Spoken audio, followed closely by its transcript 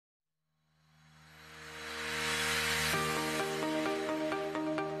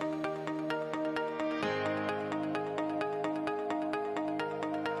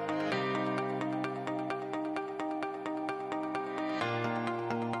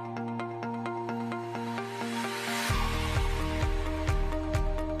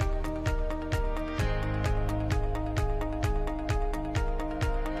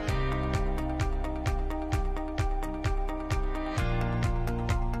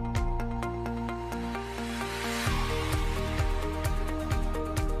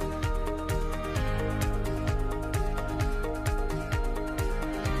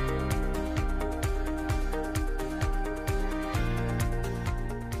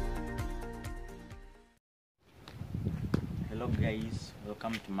Hello guys,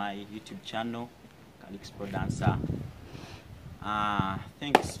 welcome to my YouTube channel, Calix Pro Dancer.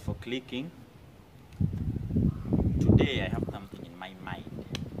 Thanks for clicking. Today I have something in my mind.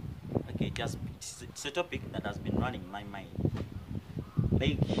 Okay, it's a topic that has been running in my mind.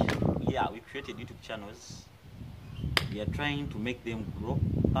 Like, yeah, we created YouTube channels. We are trying to make them grow,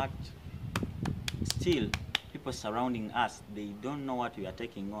 but still, people surrounding us, they don't know what we are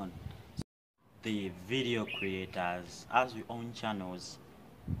taking on. The video creators, as we own channels,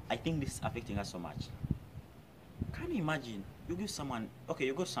 I think this is affecting us so much. Can you imagine? You tell someone,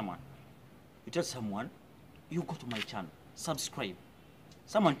 you go to my channel, subscribe.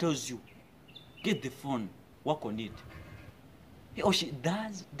 Someone tells you, get the phone, work on it. He or she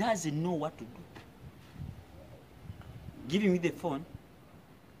doesn't know what to do. Giving me the phone,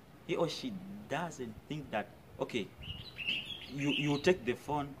 he or she doesn't think that, okay, you take the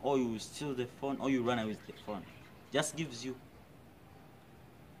phone, or you steal the phone, or you run away with the phone. Just gives you,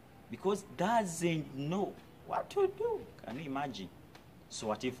 because doesn't know what to do. Can you imagine? So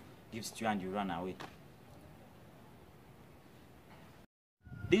what if gives to you and you run away?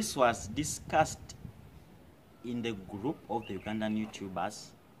 This was discussed in the group of the Ugandan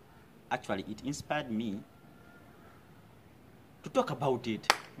YouTubers. Actually, it inspired me to talk about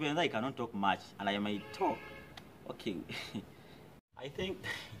it, even though I cannot talk much, and I might talk. Okay. I think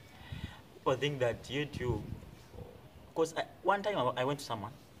people think that YouTube, because one time I went to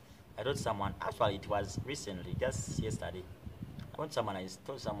someone, I told someone, actually it was recently, just yesterday, I went to someone, I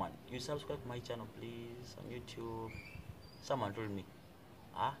told someone, you subscribe to my channel please on YouTube. Someone told me,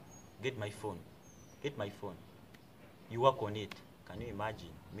 get my phone, you work on it. Can you imagine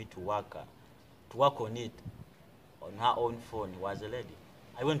me to work on it on her own phone? It was a lady.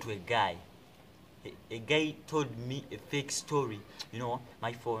 I went to a guy. A guy told me a fake story. You know,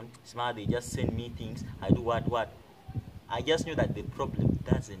 my phone, smart, they just send me things. I do what. I just knew that the problem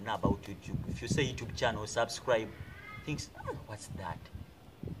doesn't know about YouTube. If you say YouTube channel, subscribe, thinks, what's that?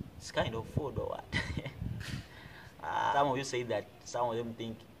 It's kind of food or what? Some of you say that, some of them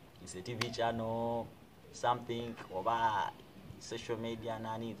think it's a TV channel, something over social media,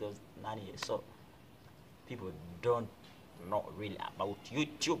 nani. So people don't know really about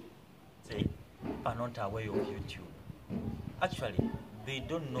YouTube. Say, are not aware of YouTube. Actually, they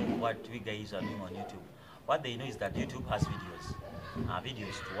don't know what we guys are doing on YouTube. What they know is that YouTube has videos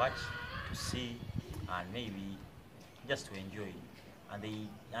to watch, to see, and maybe just to enjoy. And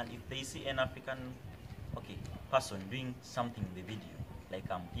if they see an African person doing something in the video, like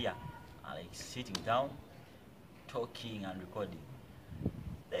I'm here, like sitting down, talking and recording,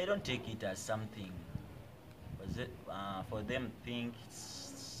 they don't take it as something. For them, think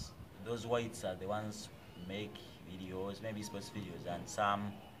those whites are the ones who make videos, maybe sports videos, and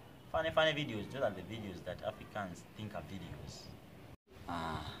some funny videos. Those are the videos that Africans think are videos.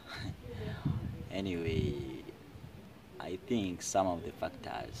 Anyway, I think some of the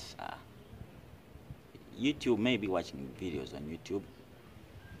factors are YouTube. Maybe watching videos on YouTube,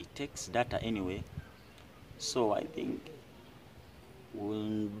 it takes data anyway, so I think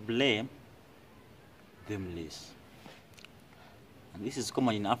we'll blame them less. And this is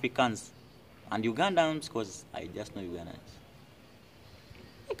common in Africans and Ugandans, because I just know Ugandans.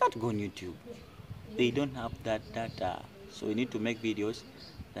 They can't go on YouTube. They don't have that data. So we need to make videos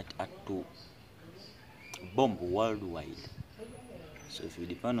that are to bomb worldwide. So if you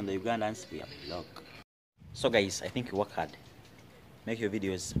depend on the Ugandans, we are blocked. So guys, I think you work hard. Make your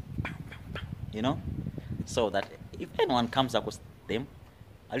videos, so that if anyone comes across them,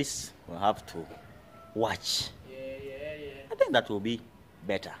 at least we'll have to watch. I think that will be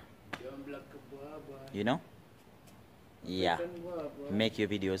better. Yeah. Make your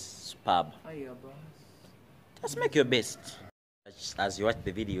videos superb. Just make your best. As you watch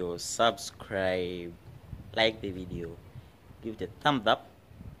the video, subscribe, like the video, give it a thumbs up.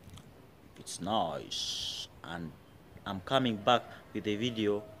 It's nice. And I'm coming back with a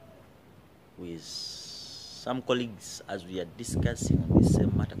video with some colleagues as we are discussing on this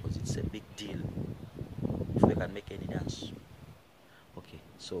same matter, because it's a big deal if we can make any dance. Okay,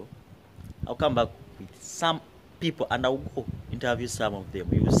 so I'll come back with some people and I'll go interview some of them.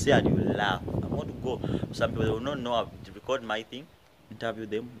 You will see and you will laugh. I'm going to go to some people, they will not know how to record my thing, interview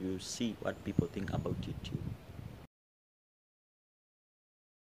them. You will see what people think about YouTube.